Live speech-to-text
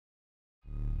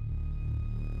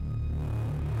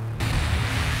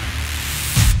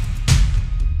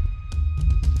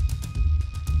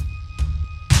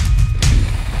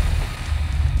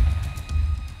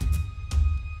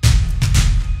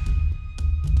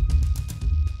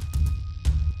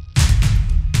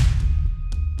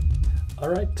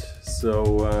Alright,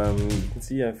 so you can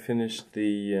see I finished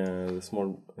the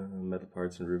small metal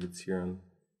parts and rivets here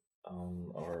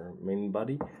on our main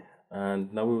body,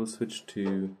 and now we will switch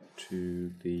to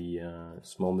the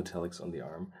small metallics on the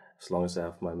arm. As long as I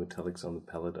have my metallics on the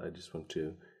palette, I just want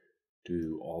to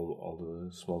do all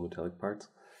the small metallic parts.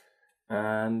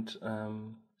 And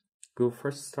we'll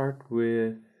first start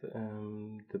with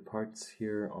the parts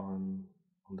here on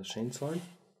the Chainsword.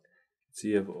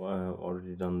 See, I've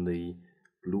already done the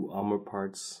blue armor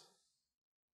parts.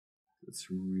 It's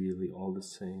really all the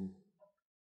same.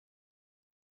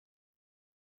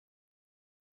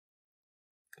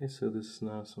 Okay, so this is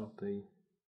now some of the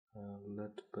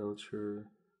lead belcher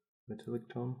metallic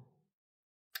tone.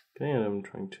 Okay, and I'm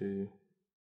trying to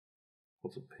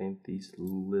also paint these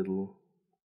little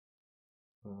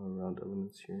round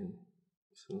elements here in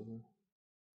silver.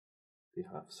 The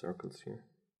half circles here.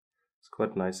 It's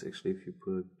quite nice actually if you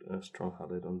put a strong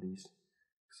highlight on these,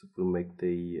 because it will make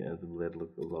the lead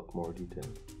look a lot more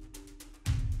detailed.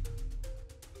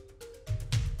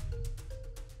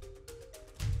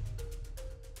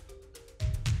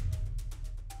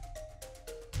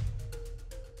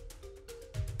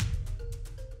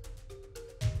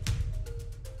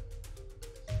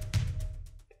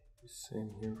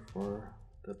 Same here for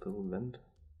that little vent.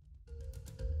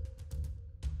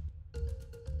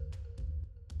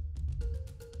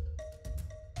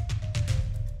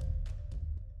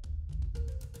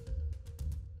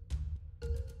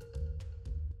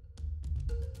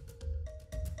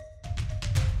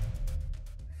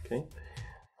 Okay,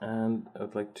 and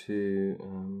I'd like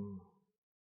to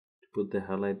put the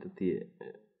highlight at the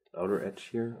outer edge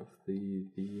here of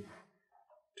the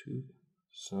tube.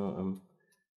 So I'm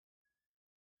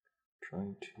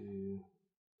trying to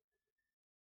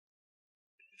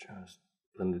just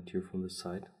blend it here from the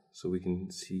side, so we can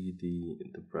see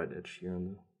the bright edge here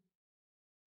on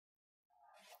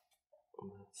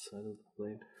that side of the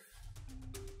blade.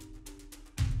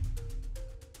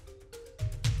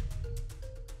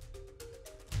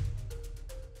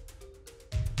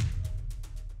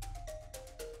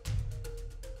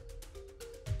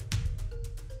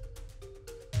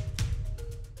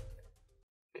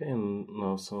 Okay, and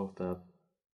now some of that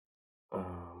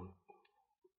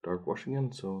dark wash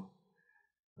again, so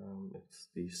it's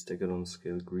the Stegadon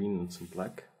scale green and some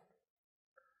black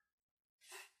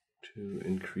to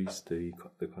increase the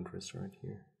contrast right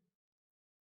here.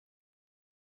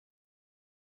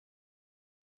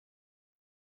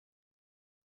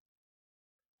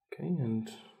 Okay, and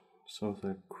some of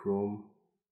that chrome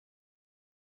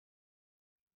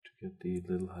to get the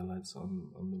little highlights on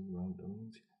the round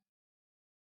elements here.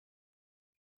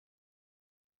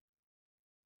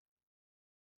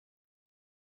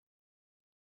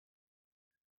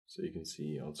 So you can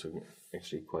see also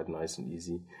actually quite nice and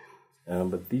easy.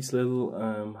 But these little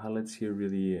highlights here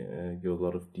really give a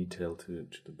lot of detail to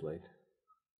the blade.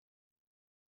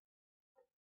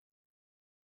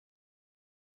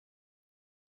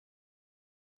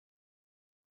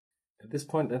 At this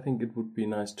point I think it would be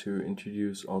nice to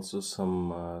introduce also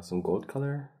some gold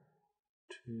color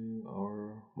to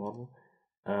our model,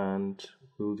 and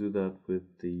we'll do that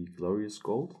with the Glorious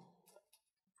Gold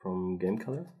from Game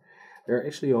Color. There are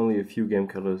actually only a few game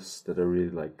colors that I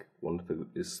really like. One of them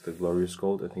is the Glorious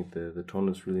Gold. I think the tone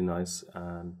is really nice,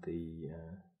 and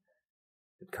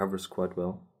it covers quite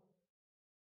well.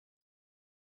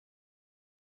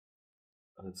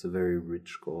 And it's a very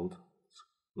rich gold. It's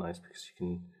nice because you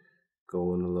can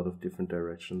go in a lot of different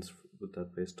directions with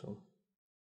that base tone,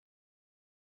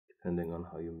 depending on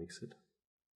how you mix it.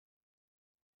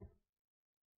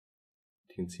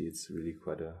 You can see it's really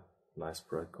quite a nice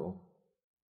bright gold.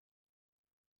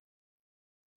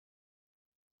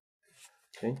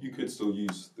 Okay. You could still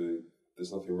use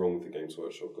there's nothing wrong with the Games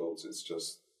Workshop golds, it's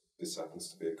just this happens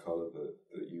to be a colour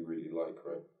that you really like,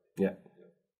 right? Yeah.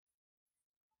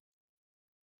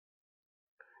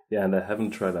 Yeah, and I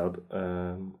haven't tried out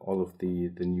all of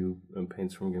the new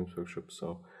paints from Games Workshop,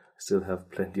 so I still have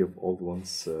plenty of old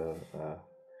ones. Too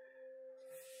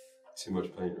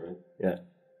much paint, right? Yeah.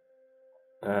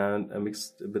 And I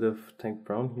mixed a bit of tank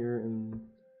brown here in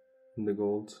the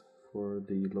gold for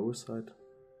the lower side.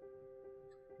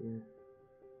 Here.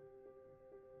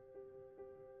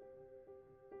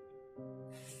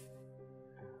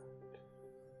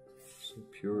 So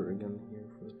pure again here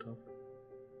for the top.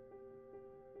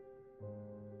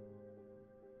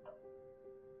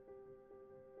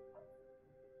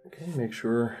 Okay, make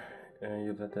sure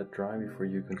you let that dry before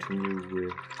you continue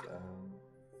with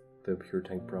the pure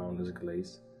tank brown as a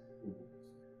glaze.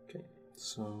 Okay,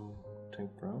 so, tank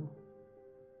brown.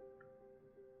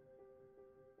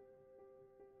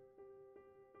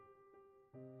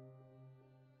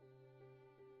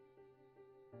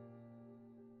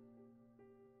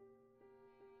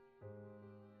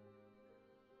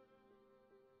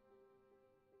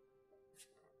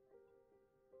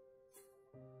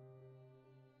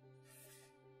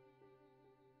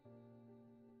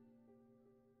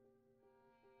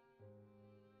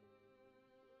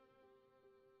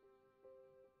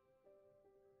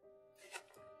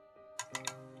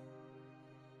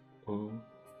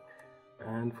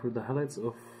 And for the highlights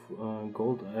of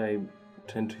gold, I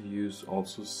tend to use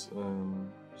also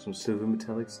some silver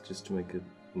metallics just to make it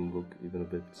look even a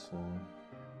bit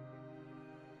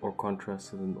more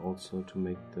contrasted, and also to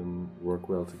make them work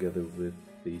well together with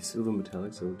the silver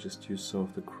metallics. I will just use some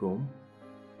of the chrome,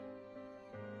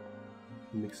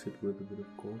 mix it with a bit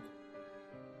of gold.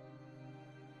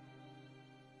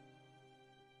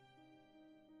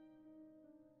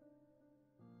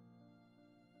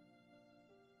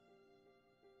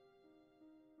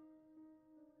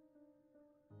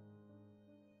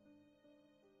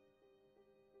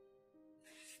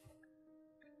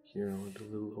 Here I went a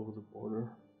little over the border,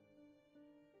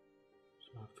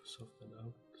 so I have to soften that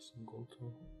out with some gold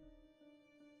tone.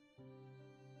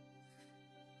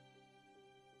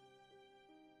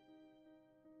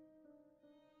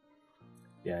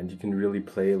 Yeah, and you can really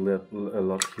play a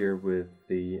lot here with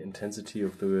the intensity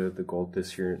of the gold.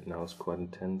 This here now is quite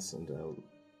intense, and I would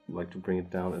like to bring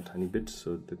it down a tiny bit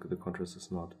so the contrast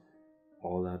is not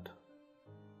all that.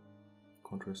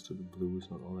 Contrast to the blue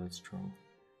is not all that strong.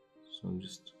 So I'm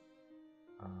just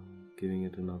giving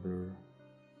it another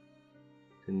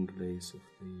thin glaze of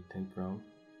the tint brown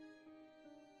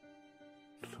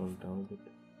to tone it down a bit,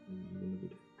 and even a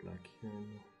bit of black here.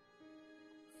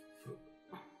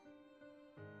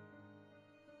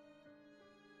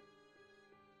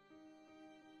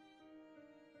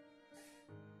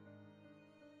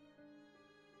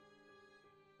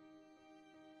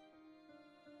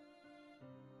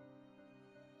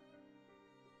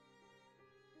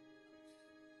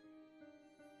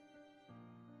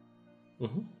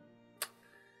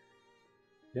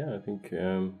 Yeah, I think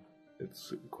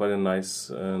it's quite a nice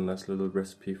little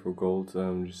recipe for gold.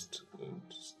 Just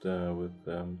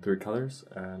with 3 colors,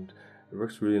 and it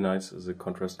works really nice as a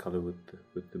contrast color with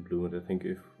the blue. And I think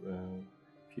if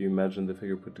you imagine the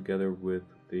figure put together with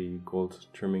the gold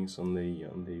trimmings on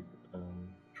the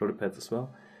shoulder pads as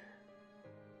well,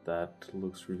 that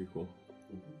looks really cool.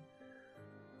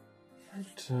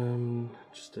 Right,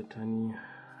 just a tiny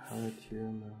highlight here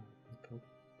on the top.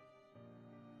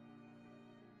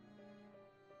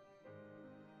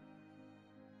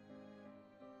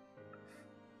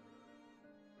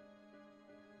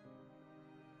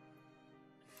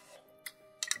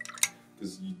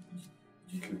 Because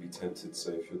you could be tempted,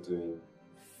 say, if you're doing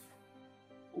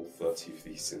all 30 of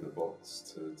these in the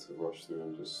box, to rush through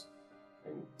and just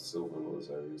paint silver in all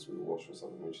those areas with a wash or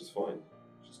something, which is fine,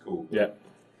 which is cool. But yeah.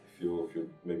 If you're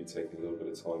maybe taking a little bit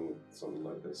of time with something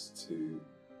like this to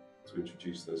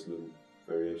introduce those little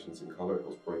variations in color, it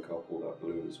helps break up all that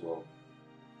blue as well.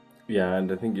 Yeah,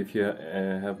 and I think if you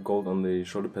have gold on the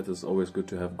shoulder pads, it's always good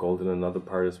to have gold in another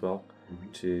part as well,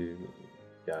 to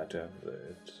have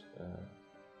it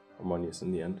harmonious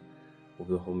in the end of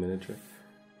the whole miniature.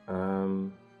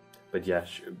 But yeah,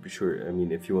 sure. I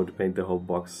mean, if you want to paint the whole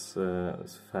box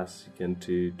as fast as you can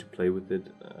to play with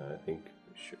it, I think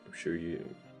sure you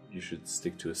should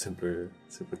stick to a simpler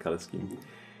color scheme.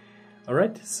 All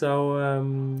right, so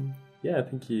yeah, I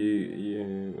think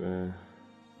you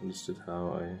understood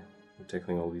how I'm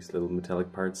tackling all these little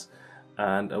metallic parts,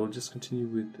 and I will just continue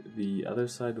with the other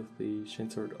side of the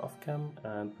Chainsword off cam,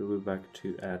 and we'll be back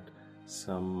to add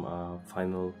some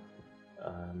final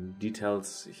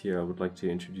details here. I would like to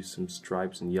introduce some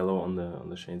stripes in yellow on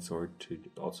the Chainsword to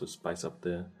also spice up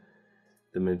the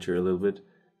miniature a little bit,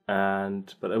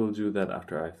 but I will do that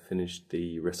after I've finished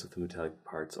the rest of the metallic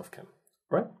parts off cam.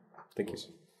 All right, thank you.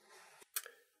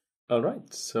 All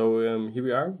right, so here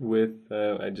we are with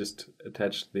I just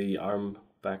attached the arm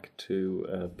back to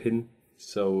a pin,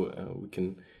 so we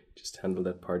can just handle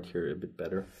that part here a bit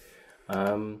better.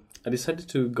 I decided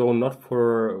to go not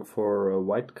for a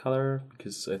white color,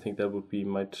 because I think that would be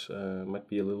might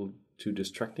be a little too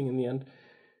distracting in the end.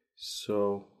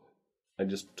 So I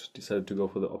just decided to go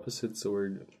for the opposite. So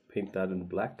we're paint that in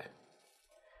black.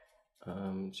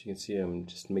 So you can see I'm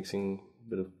just mixing a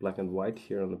bit of black and white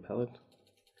here on the palette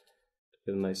to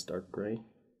get a nice dark gray.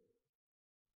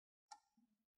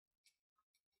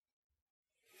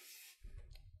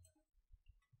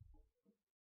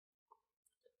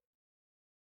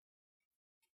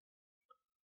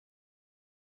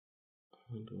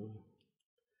 And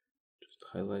just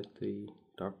highlight the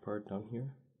dark part down here.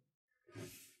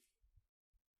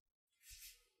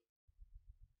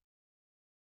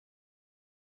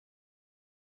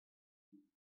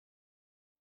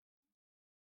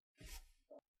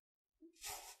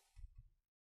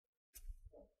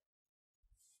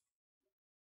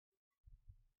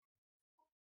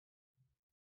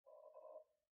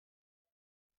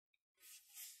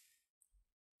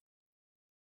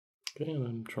 Okay, and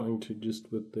I'm trying to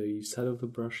just with the side of the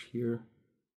brush here,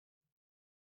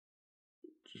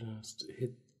 just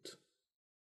hit the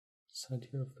side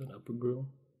here of that upper grill.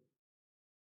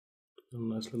 A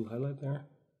nice little highlight there.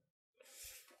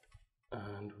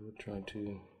 And we'll try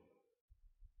to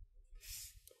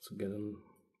also get a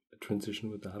transition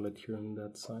with the highlight here on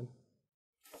that side.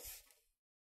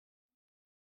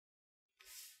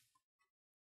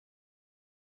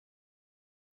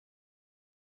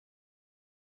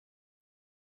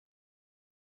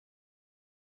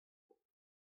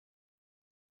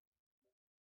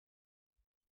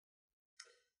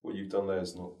 What you've done there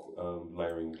is not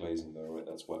layering glazing though, right?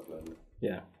 That's wet blending.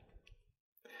 Yeah,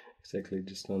 exactly,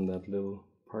 just on that little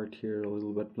part here, a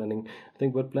little wet blending. I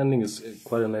think wet blending is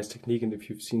quite a nice technique, and if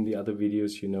you've seen the other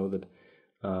videos, you know that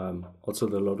also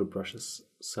the loaded brush is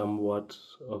somewhat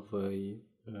of a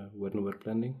wet and wet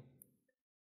blending.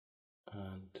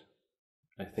 And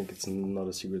I think it's not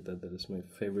a secret that that is my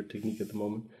favorite technique at the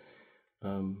moment.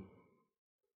 I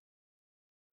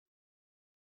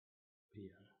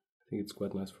think it's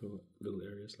quite nice for little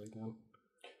areas like that.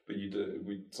 But you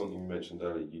do, something you mentioned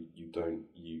earlier, you don't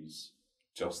use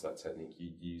just that technique,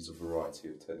 you use a variety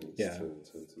of techniques to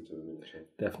do a miniature.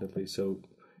 Definitely. So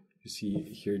you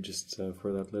see here just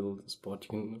for that little spot, you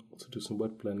can also do some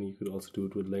wet blending. You could also do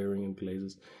it with layering and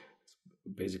glazes. It's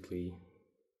basically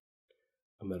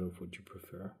a matter of what you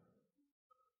prefer.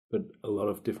 But a lot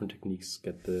of different techniques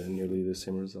get nearly the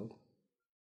same result.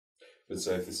 But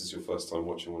say if this is your first time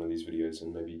watching one of these videos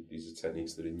and maybe these are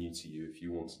techniques that are new to you, if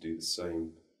you want to do the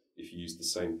same, if you use the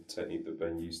same technique that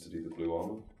Ben used to do the blue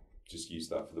armor, just use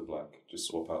that for the black. Just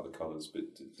swap out the colours, but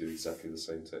do exactly the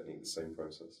same technique, the same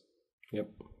process. Yep.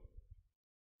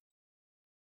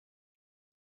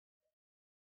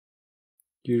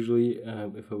 Usually,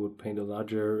 if I would paint a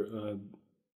larger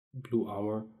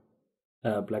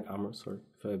black armor, sorry.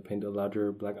 If I paint a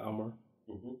larger black armor,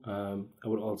 I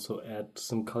would also add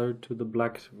some color to the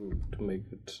black to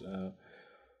make it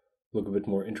look a bit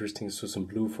more interesting. So some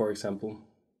blue, for example.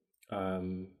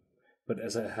 But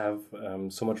as I have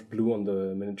so much blue on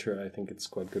the miniature, I think it's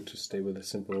quite good to stay with a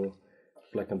simple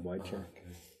black and white here.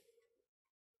 Okay.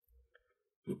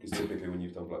 Because typically when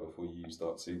you've done black before, you use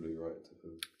dark sea blue, right?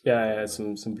 Yeah,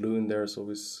 some blue in there is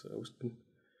always good.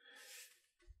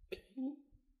 Okay.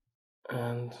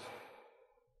 And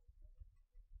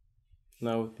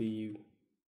now with the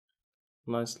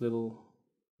nice little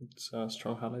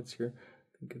strong highlights here,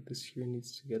 I think this here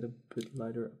needs to get a bit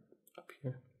lighter up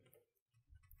here.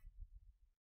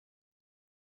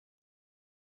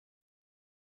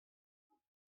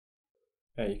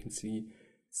 Yeah, you can see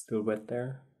it's still wet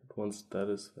there, but once that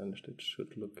is finished, it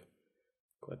should look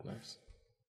quite nice.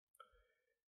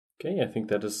 Okay, I think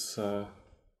that is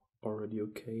already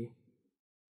okay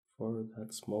for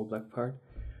that small black part.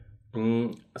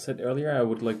 As I said earlier, I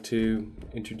would like to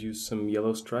introduce some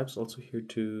yellow stripes also here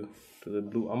to the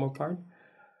blue armor part.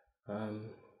 You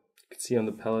can see on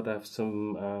the palette I have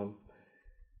some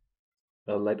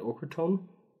a light ochre tone.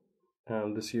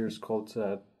 This here is called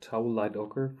Tau Light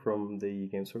Ochre from the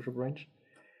Games Workshop range.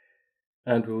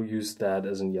 And we'll use that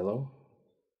as in yellow.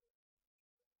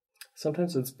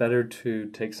 Sometimes it's better to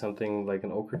take something like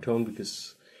an ochre tone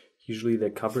because usually they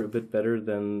cover a bit better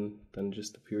than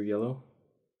just the pure yellow.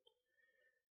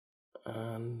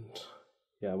 And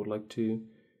yeah, I would like to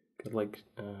get like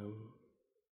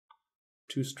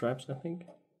 2 stripes, I think.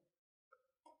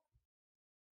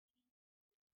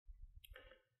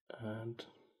 And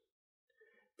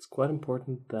it's quite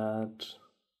important that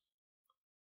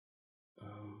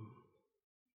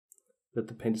that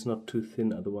the paint is not too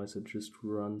thin, otherwise it just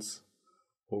runs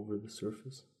over the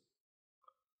surface.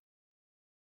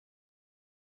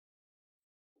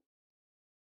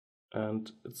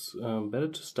 And it's better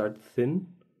to start thin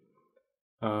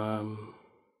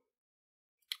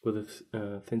with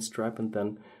a thin stripe and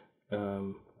then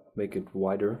make it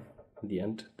wider in the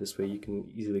end. This way you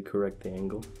can easily correct the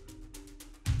angle.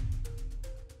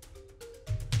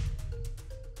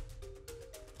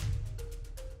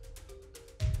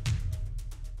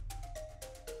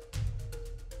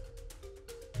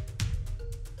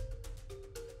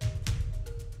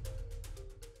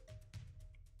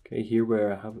 Okay, here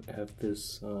where I have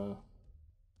this the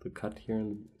cut here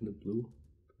in the blue,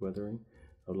 the weathering,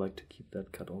 I would like to keep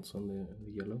that cut also in the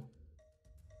yellow.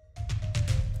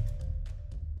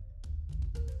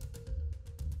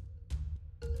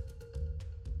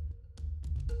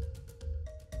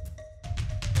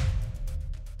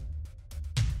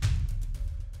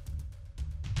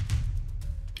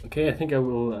 Okay, I think I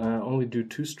will only do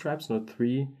 2 stripes, not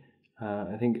 3.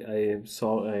 I think I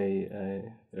saw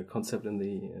a concept in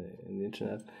the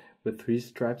internet with 3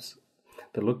 stripes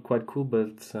that look quite cool,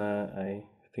 but I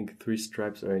think 3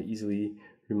 stripes are easily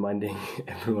reminding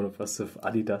every one of us of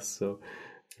Adidas, so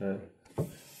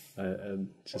I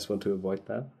just want to avoid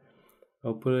that.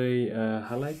 I'll put a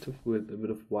highlight with a bit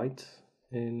of white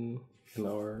in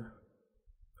our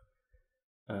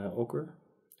ochre,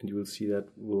 and you will see that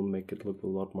will make it look a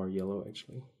lot more yellow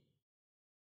actually.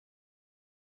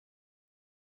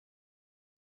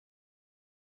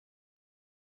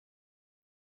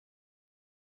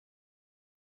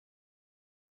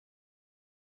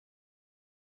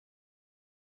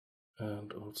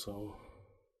 And also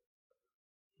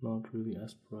not really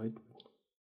as bright, but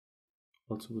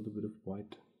also with a bit of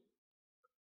white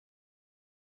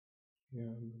here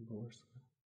on the lower side.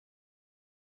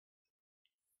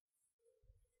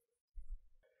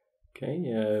 Okay,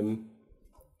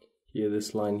 here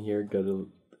this line here got a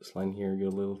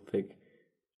little thick.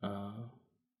 So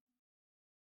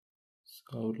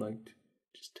I would like to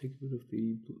just take a bit of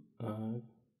the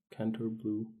Cantor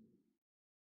blue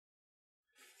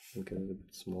and get it a bit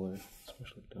smaller,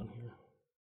 especially down here.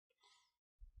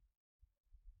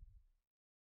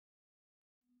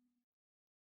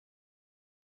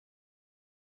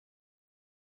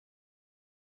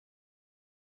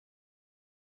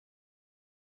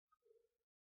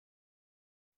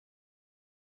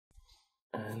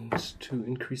 And to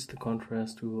increase the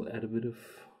contrast, we will add a bit of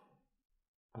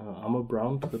armor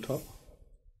brown to the top.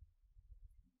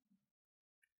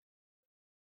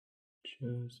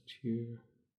 Just here.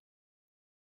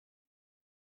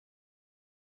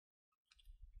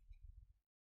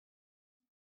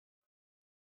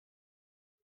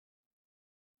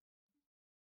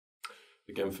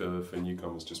 Again, for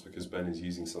newcomers, just because Ben is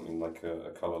using something like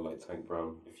a colour like tank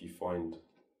brown, if you find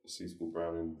a suitable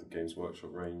brown in the Games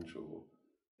Workshop range or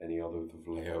any other of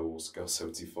Vallejo or Scale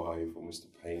 75 or Mr.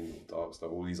 Paint or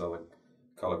Darkstar, all these other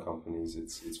colour companies,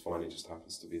 it's fine. It just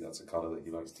happens to be that's a colour that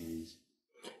he likes to use.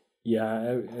 Yeah,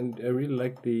 and I really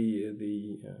like the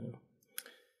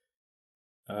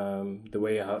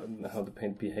way how the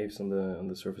paint behaves on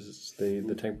the surfaces.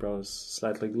 The tank brown is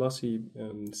slightly glossy,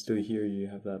 and still here you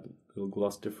have that little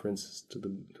gloss difference to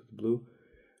the blue.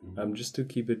 Just to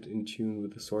keep it in tune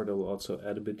with the sword, I will also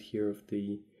add a bit here of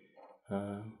the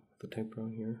tank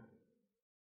brown here.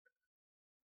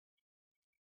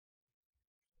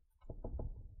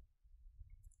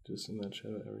 Just in that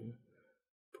shadow area.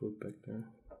 Pull it back there.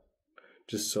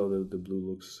 Just so that the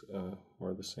blue looks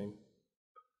more the same.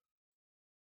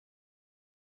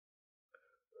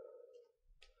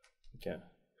 Yeah.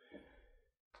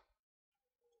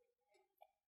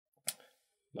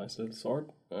 Nice little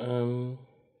sword.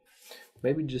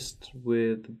 Maybe just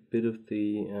with a bit of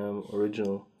the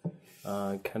original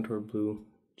Cantor blue,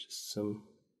 just some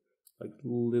like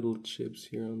little chips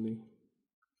here on the.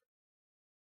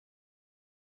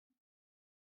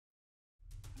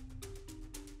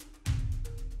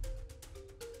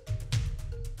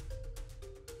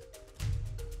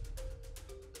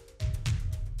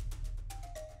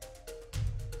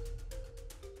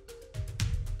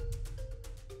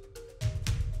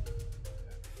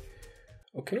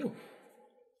 Okay,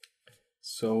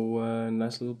 so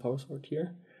nice little power sword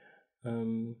here.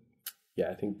 Yeah,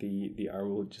 I think the arm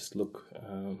will just look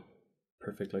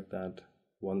perfect like that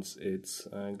once it's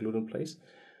glued in place.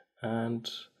 And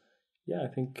yeah, I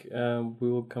think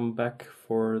we will come back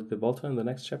for the Volta in the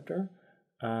next chapter.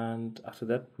 And after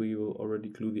that, we will already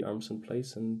glue the arms in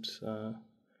place and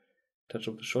touch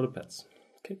up the shoulder pads.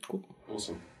 Okay, cool.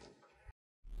 Awesome.